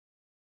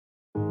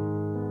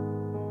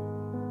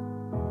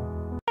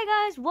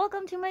guys,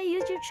 welcome to my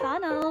YouTube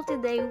channel.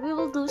 Today we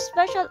will do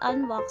special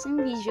unboxing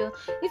video.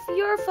 If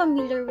you're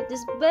familiar with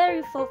this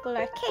very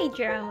popular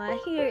K-drama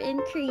here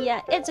in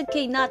Korea, it's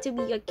okay not to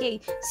be a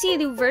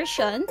K-city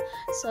version.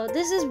 So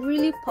this is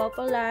really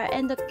popular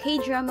and the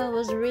K-drama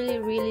was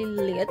really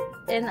lit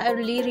and I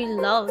really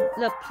love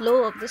the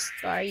flow of the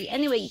story.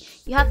 Anyway,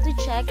 you have to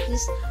check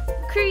this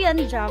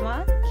Korean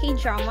drama,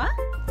 K-drama.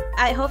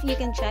 I hope you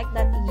can check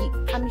that.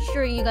 I'm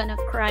sure you're gonna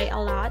cry a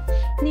lot.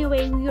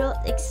 Anyway, we're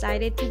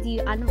excited to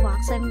do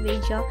unboxing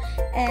video,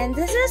 and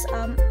this is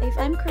if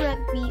I'm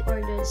correct, we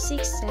ordered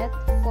 6 set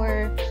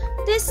for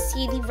this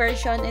CD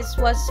version. It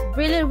was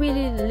really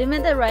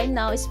limited right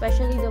now,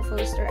 especially the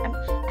poster. I'm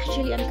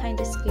kind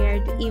of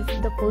scared if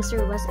the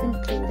poster was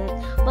included,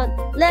 but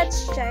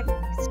let's check.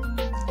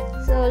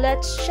 So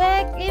let's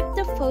check if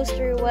the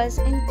poster was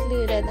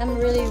included. I'm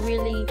really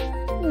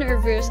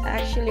nervous.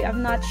 Actually,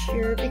 I'm not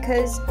sure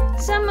because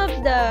some of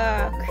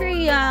the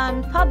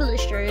Korean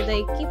publisher,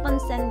 they keep on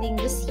sending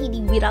the CD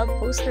without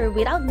poster,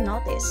 without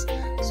notice.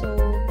 So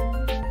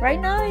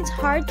right now it's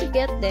hard to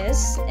get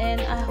this,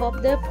 and I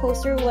hope the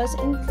poster was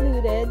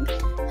included.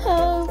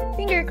 Oh,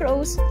 finger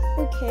crossed.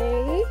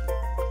 Okay.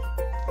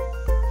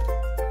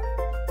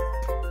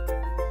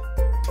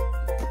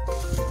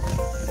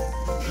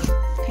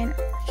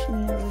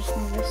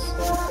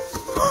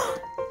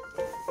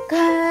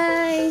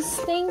 Guys,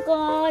 thank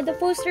God the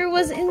poster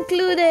was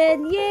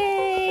included.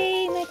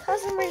 Yay! My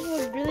customers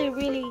were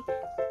really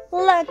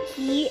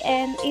lucky.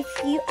 And if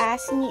you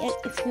ask me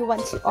if you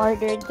want to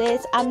order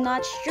this, I'm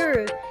not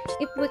sure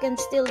if we can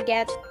still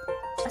get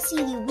a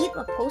CD with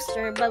a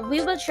poster, but we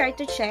will try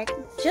to check.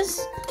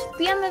 Just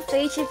PM a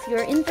page if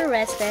you're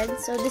interested.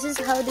 So this is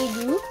how they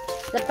do.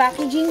 The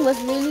packaging was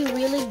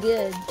really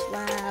good.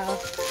 Wow.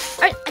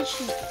 Alright,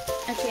 actually,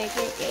 okay.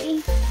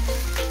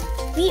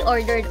 We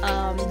ordered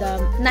the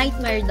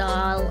Nightmare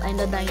doll and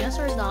the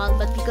dinosaur doll,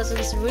 but because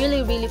it's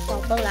really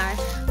popular,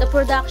 the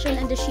production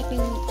and the shipping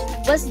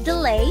was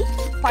delayed,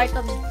 part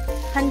of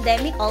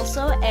pandemic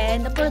also,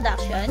 and the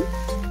production.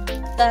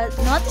 The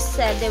notice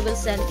said they will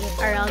send it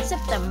around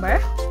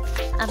September,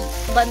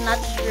 but not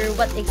sure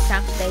what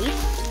exact date.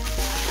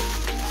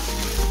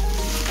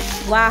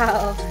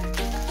 Wow,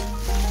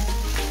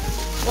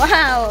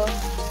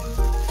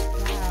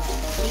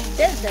 we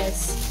did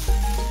this.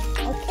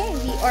 Okay,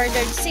 we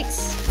ordered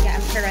 6. Yeah,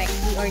 I'm correct.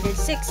 We ordered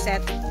 6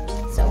 set.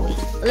 So wait,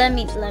 let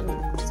me.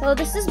 So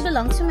this is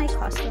belong to my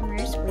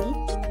customers. Wait,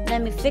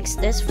 let me fix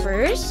this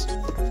first.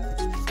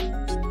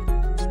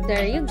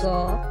 There you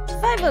go.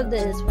 5 of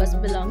this was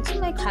belong to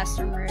my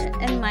customer,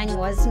 and mine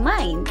was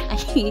mine.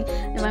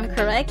 If I'm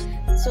correct.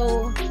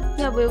 So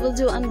yeah, we will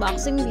do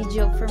unboxing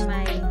video for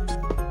my.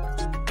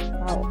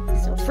 Wow.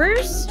 So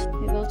first,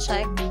 we will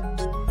check.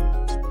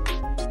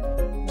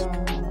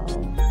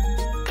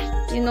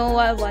 You know,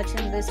 while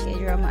watching this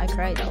K-drama, I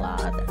cried a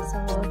lot.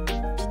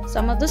 So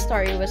some of the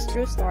story was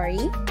true story,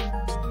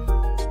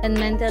 and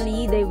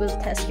mentally they will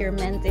test your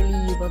mentally.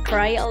 You will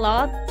cry a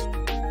lot.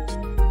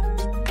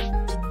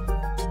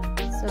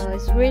 So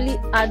it's really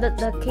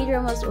the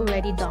K-drama is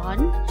already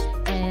done,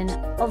 and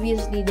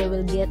obviously they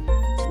will get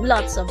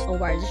lots of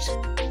awards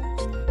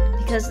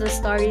because the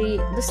story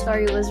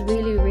was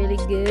really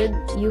good.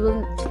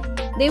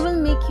 They will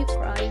make you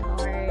cry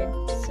hard.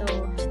 So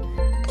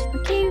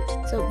okay,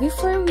 so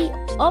before we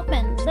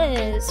open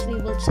this, we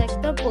will check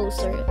the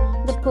poster.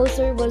 The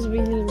poster was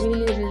really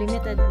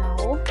limited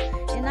now,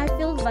 and I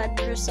feel bad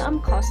for some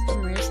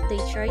customers. They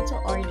tried to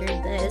order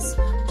this,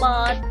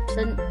 but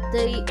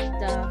the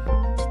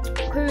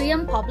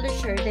Korean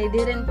publisher, they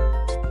didn't.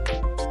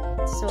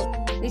 So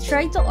they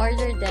tried to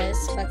order this,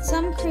 but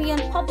some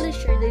Korean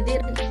publisher, they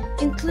didn't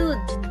include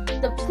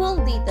the full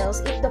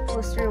details if the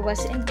poster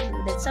was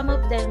included. Some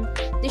of them,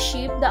 they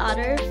ship the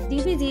other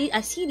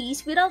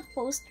CDs without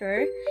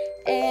poster,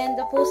 and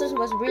the posters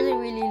was really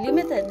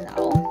limited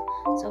now.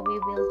 So we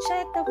will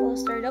check the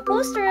poster. The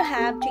poster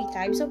have 3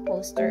 types of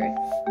poster.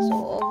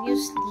 So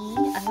obviously,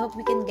 I hope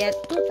we can get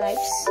 2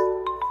 types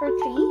for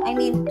 3. I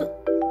mean,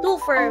 2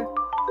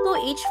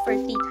 each for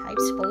 3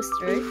 types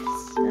posters.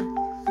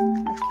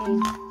 Okay,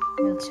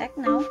 we'll check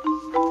now.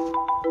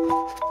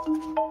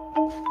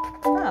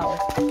 Wow.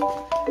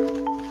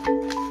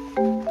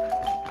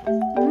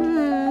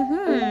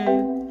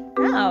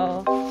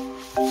 Wow.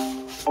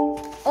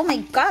 Oh my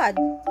God.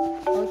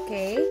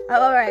 Okay.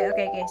 Oh, all right.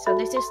 Okay. So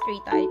this is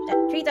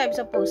 3 types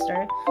of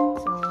poster.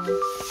 So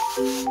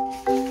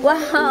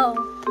wow.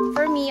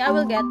 For me, I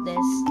will get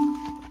this.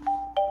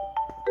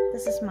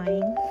 This is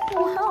mine.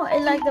 Wow. I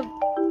like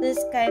this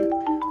kind.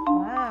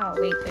 Wow.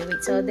 Wait.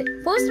 So the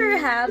poster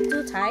have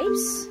 2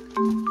 types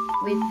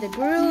with the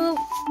group.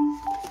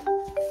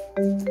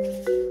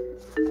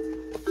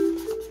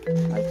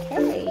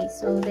 Okay,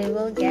 so they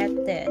will get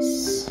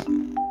this.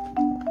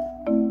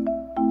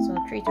 So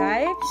 3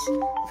 types.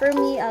 For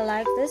me, I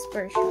like this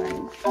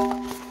version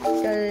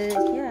because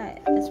yeah,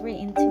 it's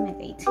really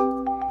intimidating.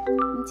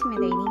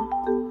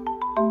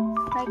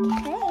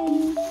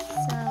 Okay,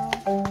 so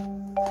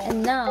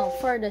and now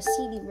for the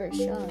CD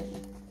version.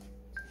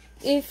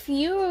 if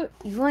you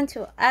want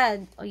to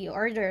add or you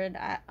ordered,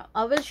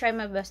 I will try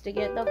my best to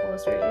get the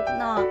poster. If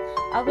not,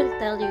 I will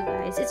tell you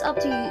guys. It's up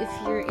to you if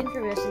you're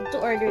interested to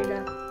order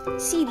the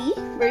CD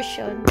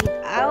version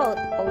without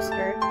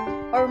poster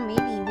or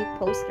maybe with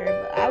poster.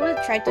 But I will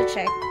try to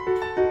check.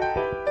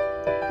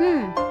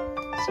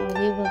 So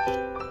we will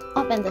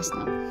open this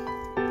now.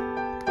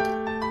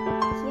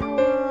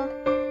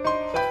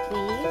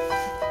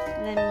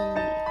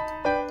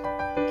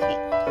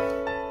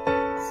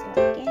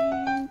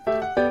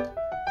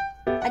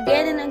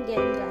 Again and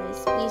again, guys,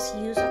 please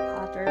use a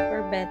cutter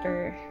for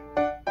better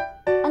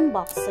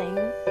unboxing.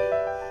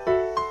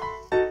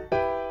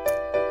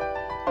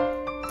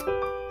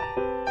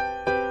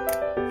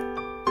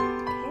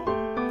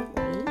 Okay,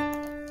 wait.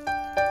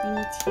 I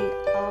need to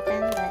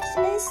open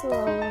this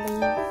slowly.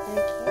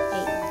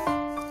 Okay.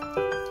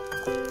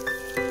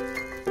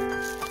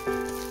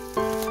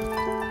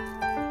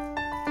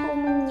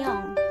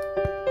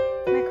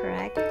 Am I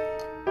correct?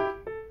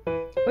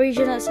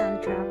 Original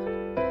soundtrack.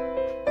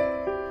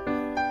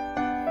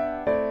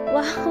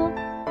 Wow,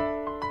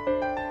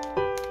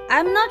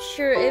 I'm not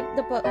sure if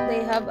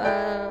they have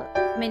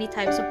many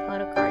types of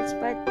photo cards,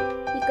 but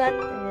you got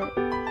it.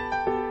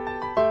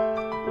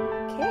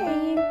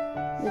 Okay,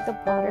 with the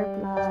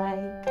butterfly.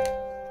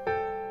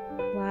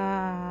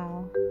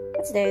 Wow,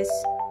 what's this?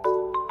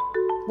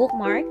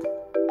 Bookmark?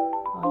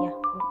 Oh yeah,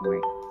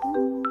 bookmark.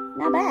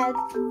 Not bad.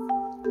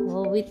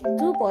 Well, with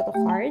 2 photo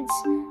cards.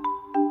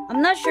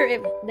 I'm not sure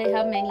if they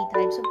have many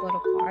types of photo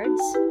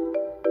cards,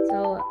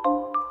 so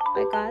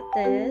I got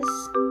this.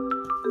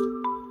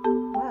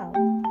 Wow.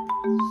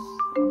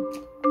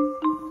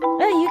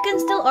 You can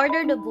still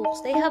order the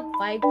books. They have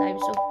 5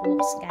 types of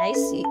books, guys.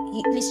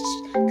 You please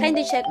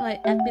kindly check my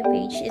FB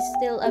page. It's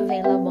still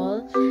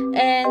available,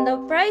 and the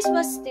price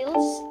was still.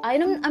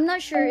 I'm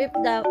not sure if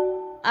the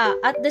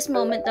at this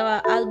moment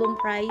the album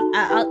price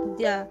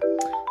the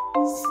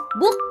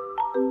book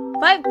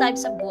 5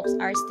 types of books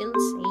are still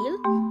sale.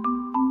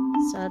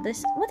 So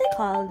this, what they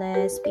call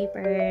this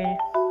paper?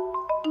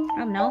 I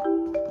don't know.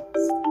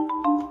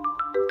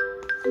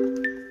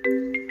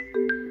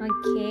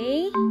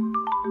 Okay.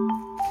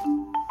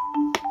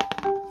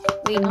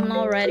 Wait, I'm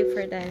not ready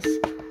for this.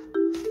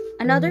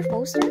 Another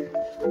poster?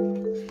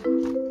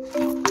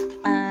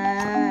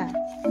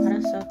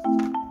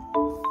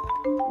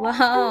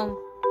 Wow.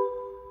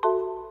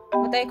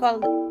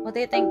 What do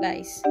you think,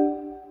 guys?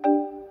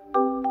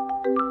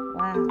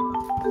 Wow.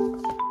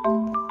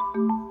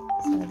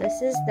 So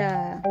this is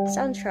the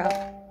soundtrack.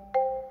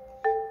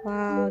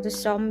 Wow, the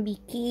Zombie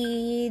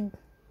Kid.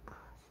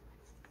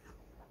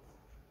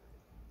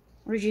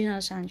 Original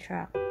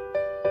soundtrack.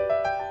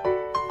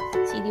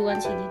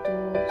 CD1, CD2.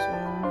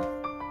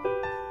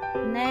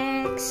 So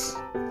next,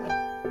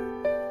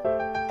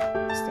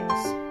 what's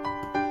this?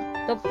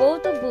 The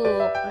photo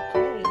book.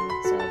 Okay,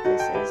 so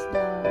this is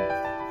the.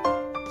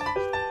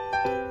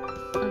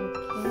 Okay,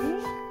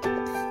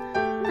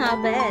 not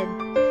bad.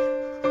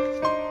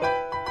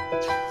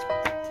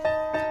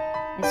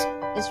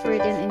 It's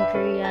written in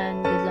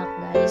Korean. Good luck,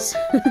 guys.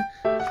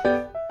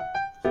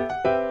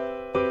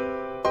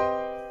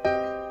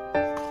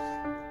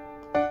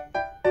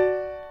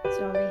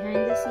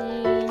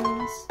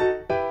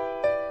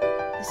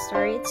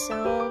 Story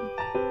itself.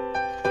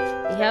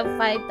 They have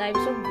 5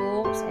 types of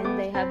books and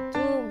they have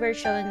 2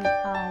 versions.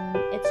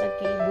 It's a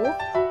K book.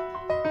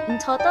 In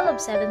total of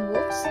 7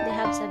 books. They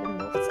have 7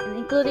 books, and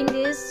including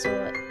this, so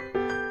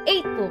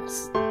 8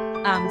 books.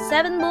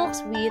 7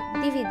 books with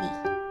DVD,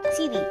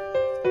 CD,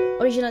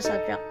 original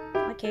soundtrack.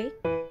 Okay.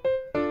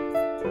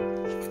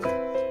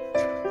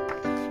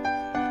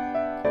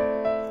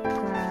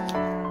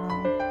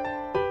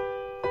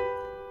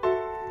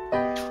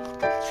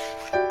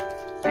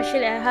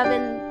 Actually, I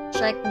haven't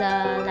checked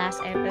the last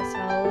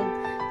episode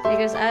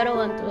because I don't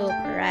want to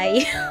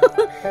cry.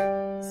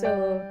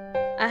 So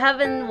I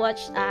haven't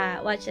watched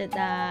it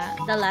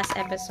the last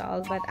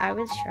episode, but I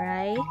will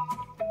try.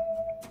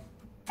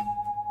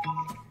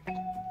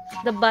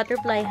 The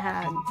butterfly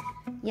hug.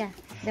 Yeah,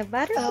 the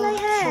butterfly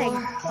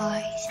hug.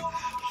 Eyes,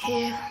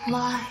 hear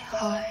my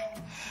heart.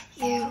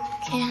 You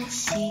can't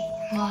see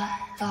my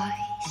lies.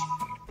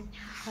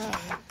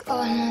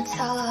 Gonna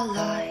tell a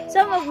lie.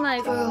 Some of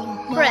my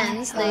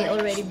friends, they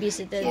already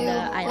visited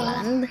the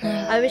island.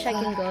 I wish I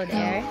can go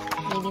there.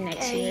 Maybe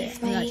next year.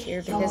 I'm not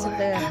sure because of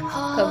the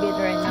COVID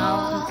right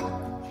now.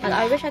 But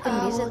I wish I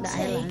can visit the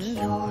island.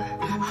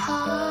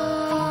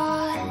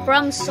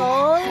 From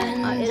Seoul,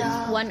 it's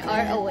 1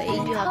 hour away.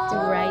 You have to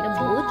ride a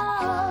boat.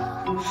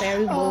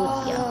 Ferry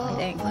boat, yeah, I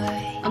think.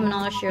 I'm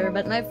not sure.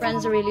 But my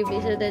friends really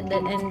visited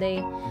it and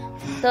they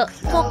took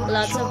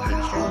lots of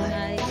pictures.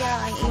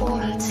 Yeah, I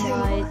even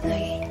enjoyed.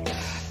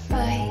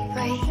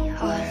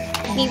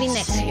 Maybe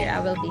next year I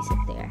will visit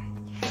there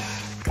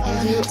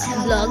and do a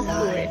vlog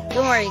tour.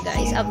 Don't worry,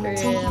 guys. After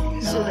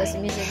Suga's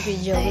music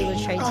video, we will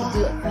try to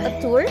do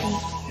a tour,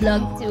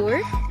 vlog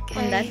tour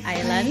on that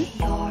island.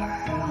 No.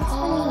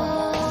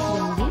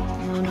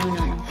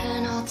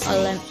 Oh,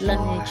 let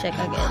me check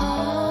again.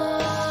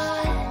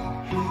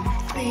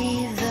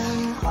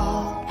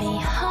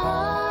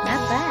 Not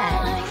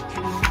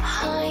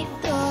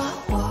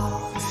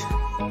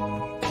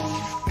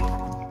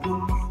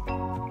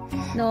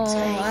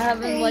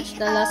haven't watched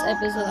the last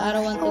episode, I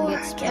don't want to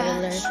get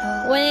spoiler.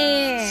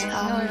 Where?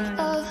 Sound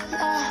of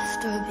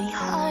laughter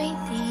behind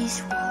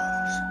these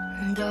walls.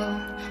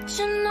 Don't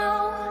you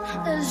know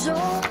there's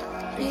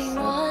only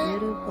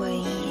one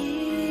way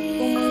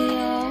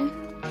here?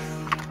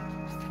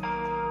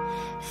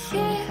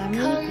 Fear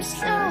comes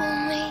through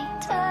me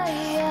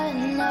day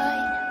and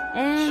night.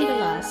 And the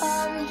last.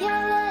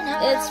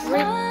 It's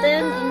written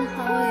in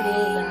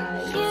Hangul,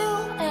 guys.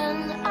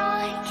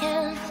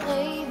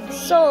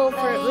 So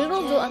we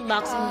will do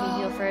unboxing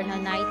video for the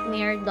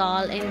Nightmare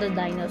doll and the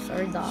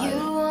dinosaur doll.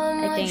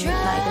 I think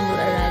I can do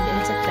it already in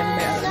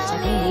September or the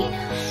second week.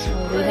 So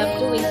we have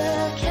to wait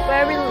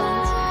very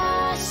long.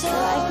 So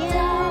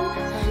again,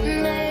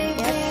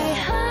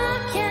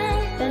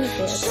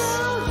 benefits.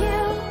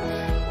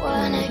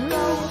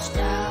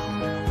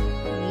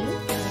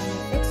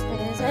 Fix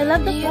this. I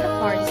love the photo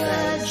cards,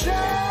 guys.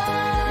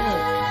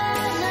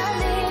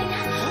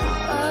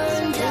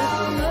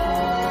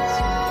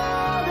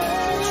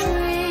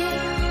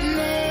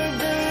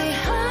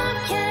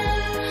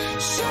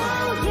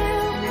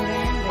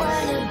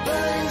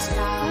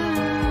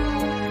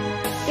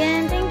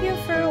 Again, thank you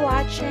for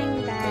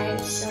watching,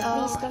 guys. So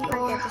please don't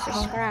forget to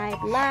subscribe,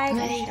 like,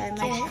 and share my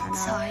channel.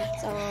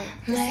 So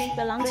this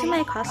belongs to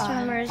my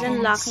customers,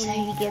 and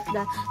luckily we get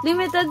the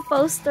limited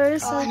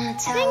posters. So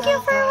thank you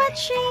for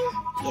watching.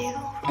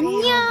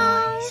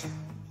 Annyeong!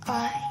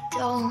 I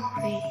don't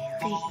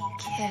really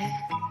care.